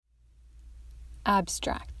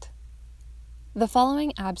Abstract. The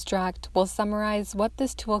following abstract will summarize what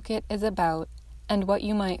this toolkit is about and what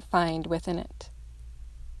you might find within it.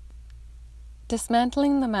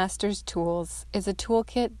 Dismantling the Master's Tools is a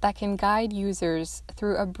toolkit that can guide users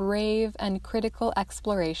through a brave and critical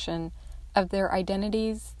exploration of their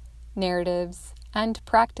identities, narratives, and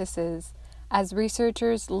practices as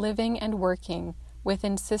researchers living and working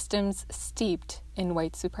within systems steeped in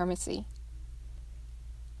white supremacy.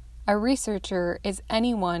 A researcher is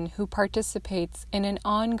anyone who participates in an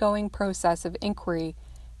ongoing process of inquiry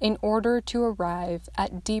in order to arrive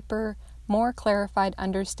at deeper, more clarified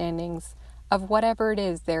understandings of whatever it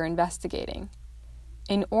is they're investigating,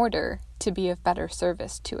 in order to be of better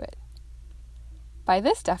service to it. By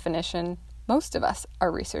this definition, most of us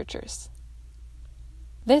are researchers.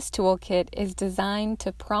 This toolkit is designed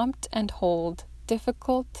to prompt and hold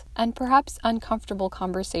difficult and perhaps uncomfortable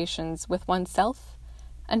conversations with oneself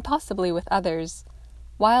and possibly with others,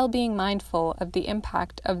 while being mindful of the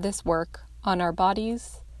impact of this work on our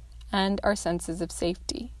bodies and our senses of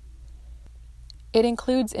safety. It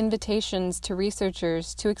includes invitations to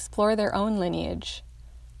researchers to explore their own lineage,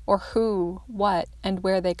 or who, what, and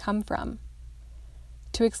where they come from,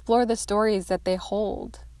 to explore the stories that they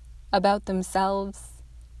hold about themselves,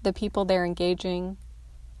 the people they're engaging,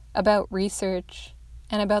 about research,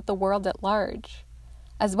 and about the world at large,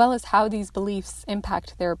 as well as how these beliefs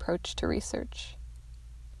impact their approach to research.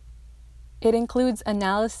 It includes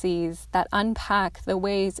analyses that unpack the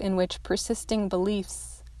ways in which persisting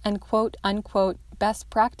beliefs and quote-unquote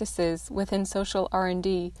best practices within social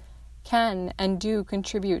R&D can and do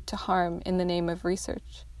contribute to harm in the name of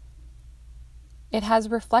research. It has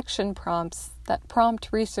reflection prompts that prompt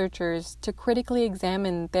researchers to critically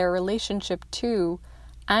examine their relationship to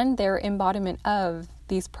and their embodiment of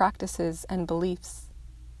these practices and beliefs.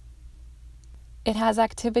 It has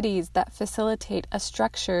activities that facilitate a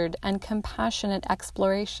structured and compassionate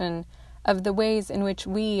exploration of the ways in which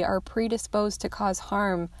we are predisposed to cause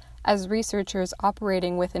harm as researchers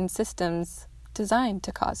operating within systems designed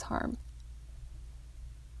to cause harm.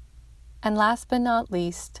 And last but not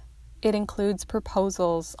least, it includes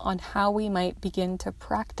proposals on how we might begin to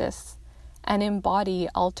practice and embody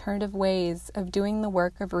alternative ways of doing the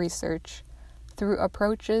work of research through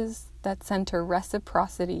approaches that center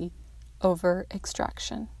reciprocity over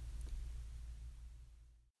extraction.